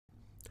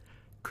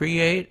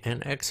Create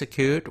and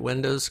execute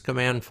Windows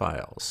command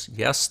files.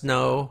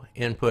 Yes/no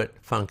input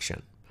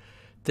function.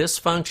 This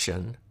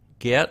function,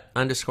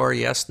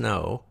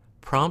 get_yes/no,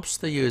 prompts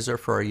the user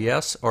for a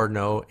yes or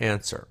no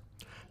answer.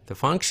 The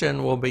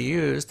function will be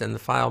used in the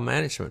file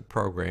management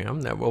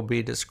program that will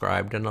be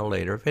described in a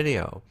later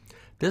video.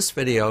 This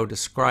video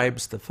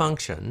describes the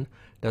function,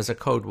 does a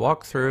code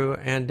walkthrough,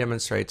 and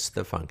demonstrates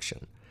the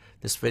function.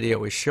 This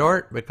video is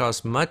short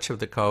because much of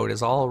the code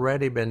has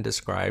already been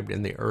described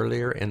in the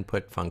earlier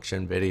input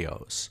function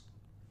videos.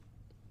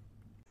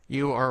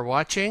 You are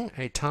watching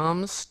a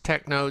Tom's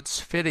Tech Notes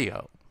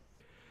video.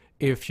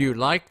 If you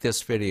like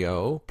this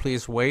video,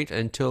 please wait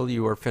until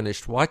you are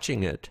finished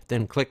watching it,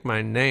 then click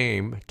my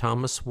name,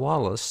 Thomas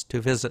Wallace,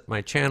 to visit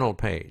my channel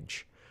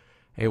page.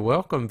 A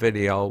welcome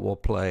video will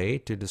play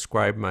to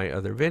describe my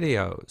other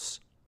videos.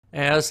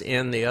 As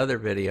in the other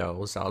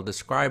videos, I'll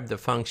describe the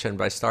function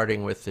by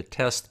starting with the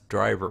test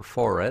driver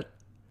for it.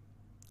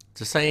 It's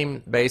the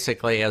same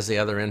basically as the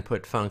other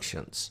input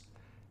functions.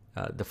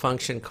 The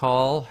function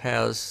call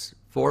has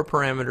 4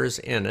 parameters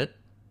in it.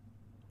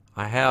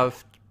 I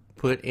have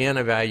put in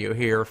a value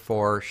here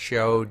for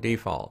show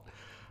default.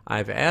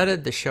 I've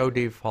added the show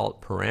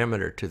default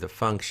parameter to the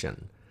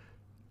function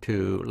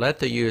to let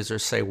the user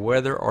say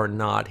whether or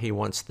not he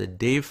wants the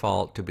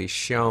default to be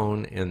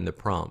shown in the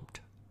prompt.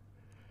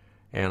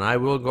 And I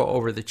will go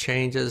over the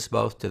changes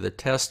both to the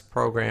test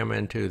program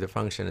and to the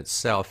function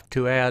itself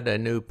to add a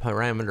new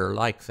parameter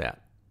like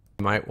that.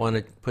 You might want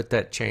to put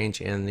that change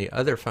in the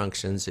other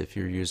functions if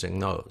you're using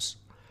those.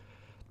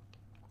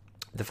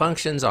 The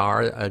functions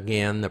are,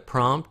 again, the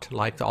prompt,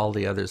 like all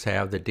the others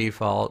have, the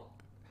default.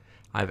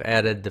 I've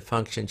added the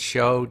function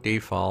show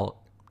default,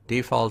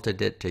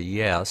 defaulted it to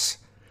yes,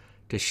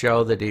 to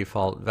show the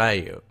default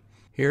value.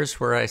 Here's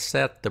where I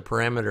set the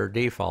parameter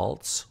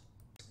defaults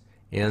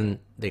in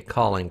the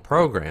calling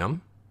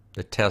program,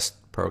 the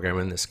test program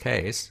in this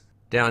case.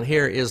 Down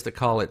here is the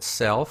call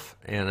itself,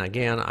 and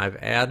again I've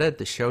added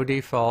the show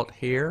default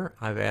here.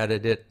 I've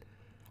added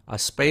a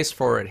space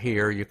for it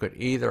here. You could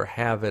either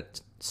have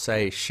it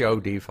say show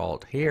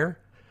default here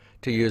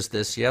to use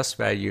this yes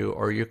value,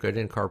 or you could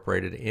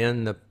incorporate it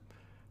in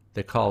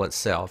the call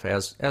itself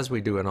as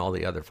we do in all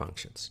the other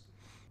functions.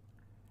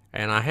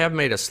 And I have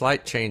made a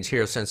slight change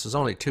here since there's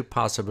only 2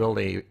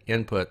 possibility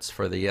inputs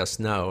for the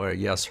yes/no, or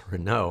yes or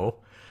no.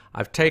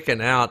 I've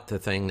taken out the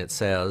thing that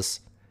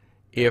says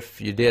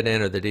if you did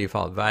enter the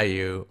default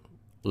value,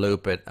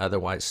 loop it,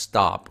 otherwise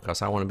stop,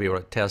 because I want to be able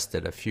to test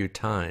it a few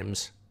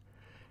times.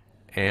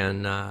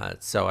 And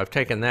so I've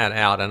taken that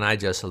out and I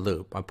just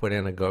loop. I put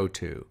in a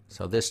goto.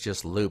 So this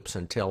just loops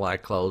until I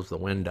close the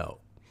window.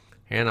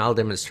 And I'll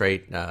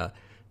demonstrate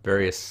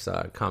various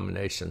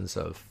combinations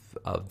of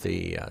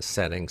the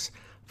settings.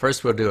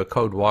 First we'll do a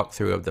code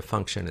walkthrough of the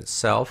function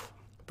itself.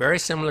 Very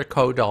similar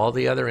code to all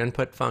the other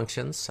input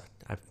functions.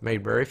 I've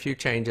made very few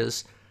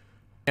changes.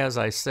 As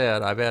I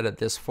said, I've added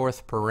this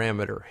 4th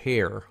parameter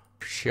here,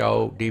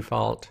 show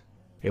default.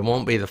 It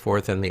won't be the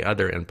 4th in the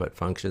other input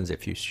functions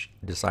if you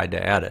decide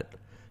to add it.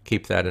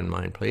 Keep that in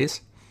mind,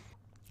 please.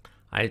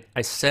 I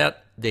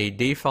set the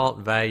default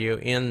value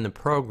in the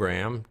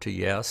program to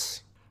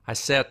yes. I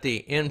set the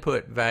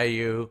input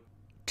value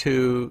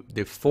to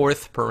the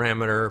 4th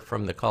parameter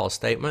from the call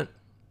statement.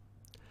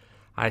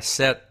 I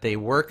set the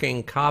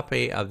working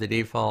copy of the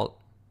default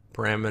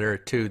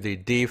parameter to the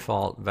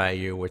default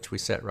value, which we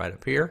set right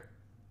up here.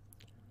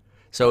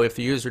 So if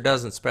the user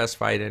doesn't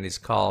specify it in his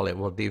call, it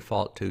will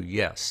default to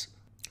yes.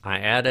 I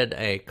added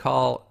a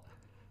call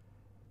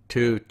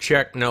to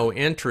check no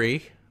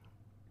entry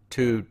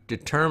to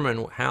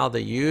determine how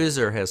the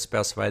user has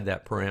specified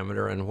that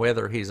parameter and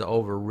whether he's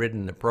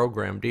overridden the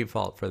program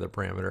default for the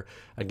parameter.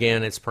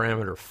 Again, it's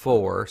parameter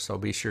 4, so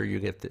be sure you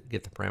get the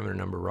parameter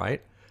number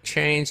right.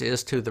 Change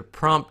is to the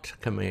prompt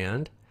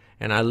command,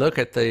 and I look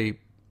at the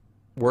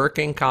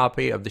working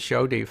copy of the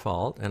show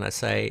default and I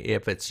say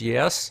if it's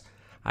yes,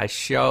 I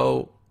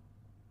show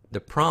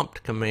the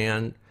prompt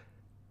command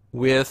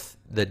with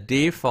the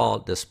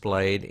default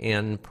displayed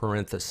in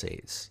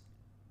parentheses.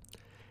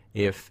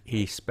 If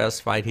he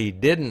specified he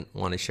didn't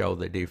want to show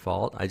the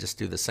default, I just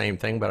do the same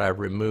thing, but I've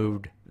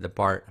removed the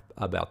part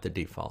about the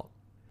default.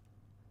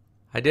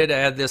 I did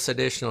add this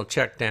additional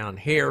check down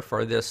here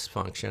for this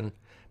function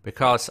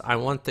because I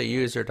want the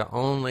user to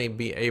only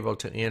be able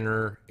to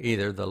enter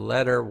either the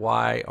letter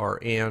Y or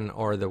N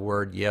or the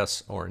word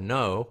yes or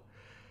no.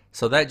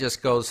 So that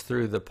just goes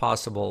through the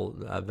possible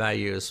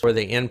values for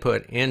the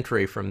input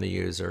entry from the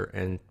user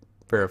and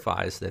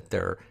verifies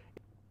that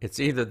it's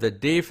either the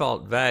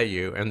default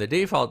value, and the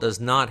default does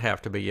not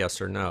have to be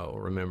yes or no.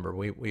 Remember,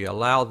 we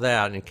allow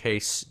that in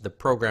case the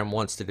program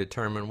wants to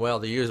determine, well,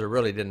 the user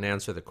really didn't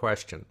answer the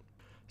question.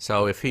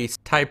 So if he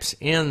types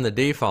in the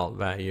default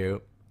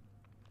value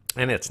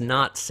and it's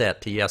not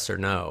set to yes or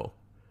no,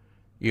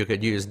 you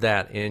could use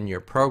that in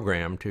your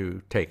program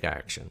to take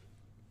action.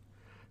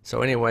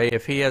 So anyway,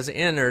 if he has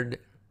entered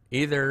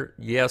either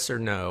yes or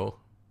no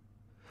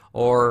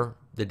or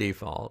the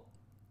default,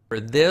 or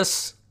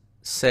this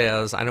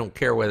says, I don't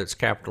care whether it's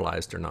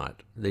capitalized or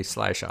not, the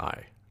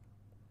 /i.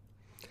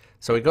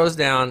 So he goes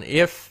down,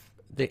 if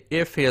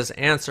his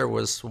answer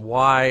was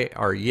Y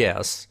or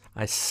yes,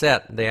 I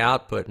set the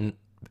output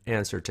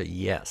answer to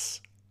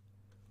yes.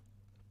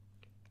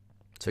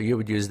 So you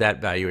would use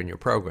that value in your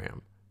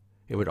program.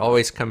 It would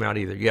always come out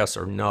either yes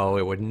or no.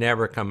 It would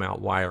never come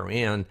out Y or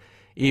N,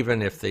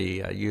 even if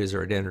the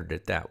user had entered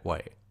it that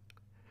way.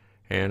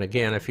 And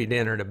again, if he'd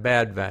entered a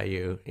bad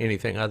value,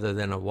 anything other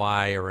than a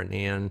Y or an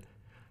N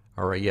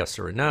or a yes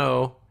or a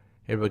no,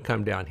 it would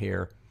come down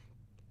here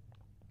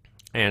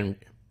and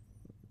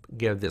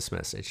give this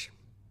message.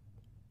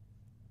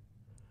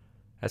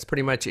 That's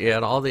pretty much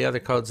it. All the other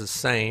code's the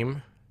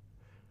same.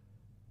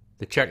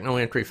 The check no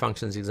entry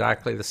function is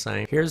exactly the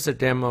same. Here's a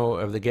demo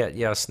of the get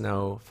yes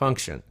no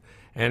function.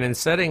 And in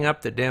setting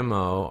up the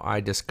demo, I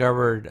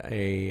discovered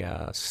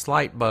a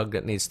slight bug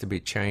that needs to be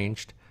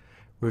changed.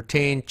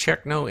 Routine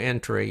check no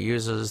entry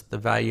uses the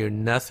value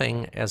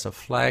nothing as a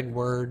flag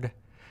word.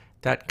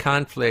 That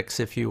conflicts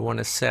if you want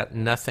to set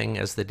nothing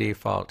as the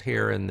default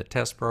here in the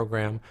test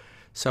program.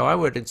 So I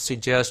would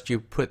suggest you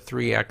put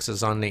 3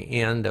 X's on the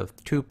end of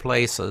 2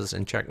 places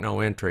in check no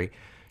entry.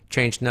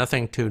 Change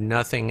nothing to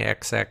nothing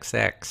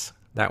XXX.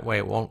 That way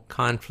it won't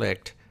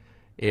conflict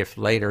if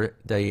later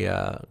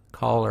the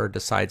caller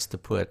decides to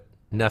put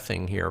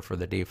nothing here for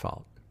the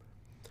default.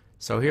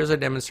 So here's a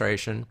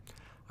demonstration.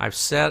 I've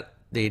set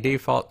the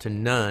default to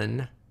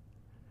none,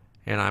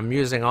 and I'm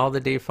using all the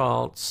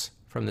defaults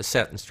from the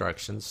set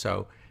instructions.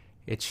 So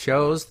it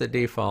shows the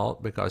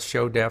default because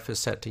show def is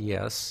set to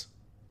yes.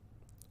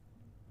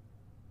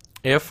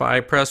 If I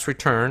press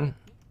return,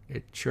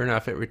 sure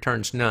enough it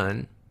returns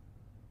none.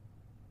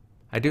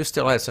 I do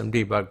still have some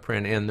debug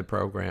print in the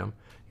program.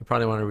 You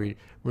probably want to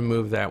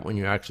remove that when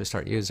you actually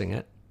start using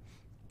it.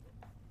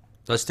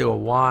 So let's do a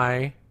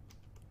Y.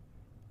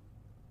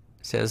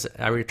 It says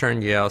I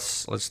returned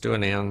yes. Let's do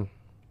an N.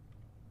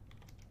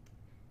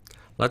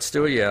 Let's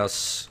do a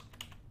yes.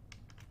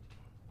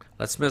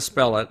 Let's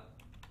misspell it.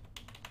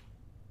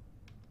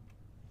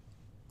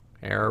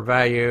 Error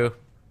value.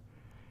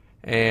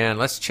 And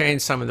let's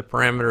change some of the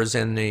parameters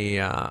in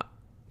the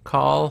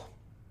call.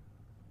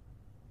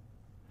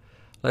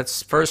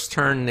 Let's first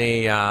turn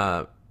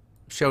the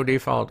show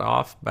default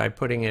off by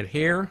putting it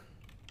here.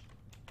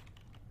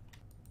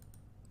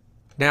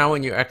 Now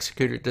when you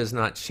execute it does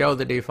not show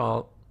the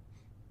default.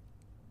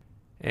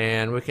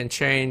 And we can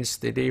change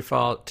the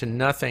default to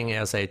nothing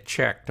as a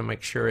check to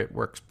make sure it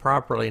works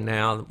properly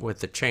now with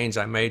the change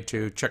I made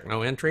to check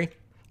no entry.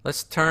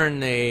 Let's turn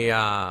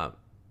the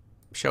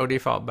show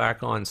default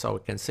back on so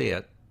we can see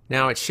it.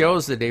 Now it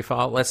shows the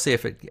default. Let's see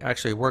if it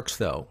actually works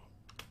though.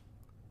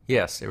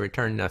 Yes, it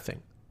returned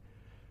nothing.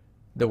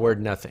 The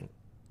word nothing.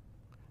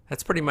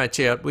 That's pretty much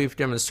it. We've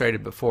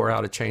demonstrated before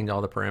how to change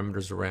all the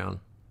parameters around.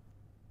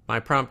 My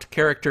prompt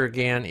character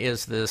again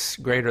is this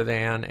greater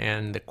than,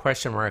 and the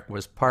question mark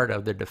was part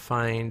of the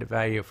defined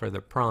value for the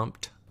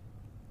prompt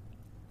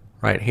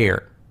right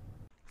here.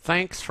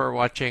 Thanks for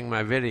watching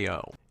my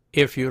video.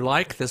 If you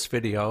like this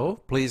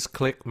video, please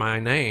click my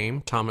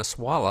name, Thomas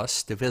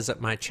Wallace, to visit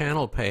my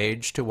channel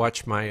page to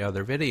watch my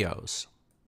other videos.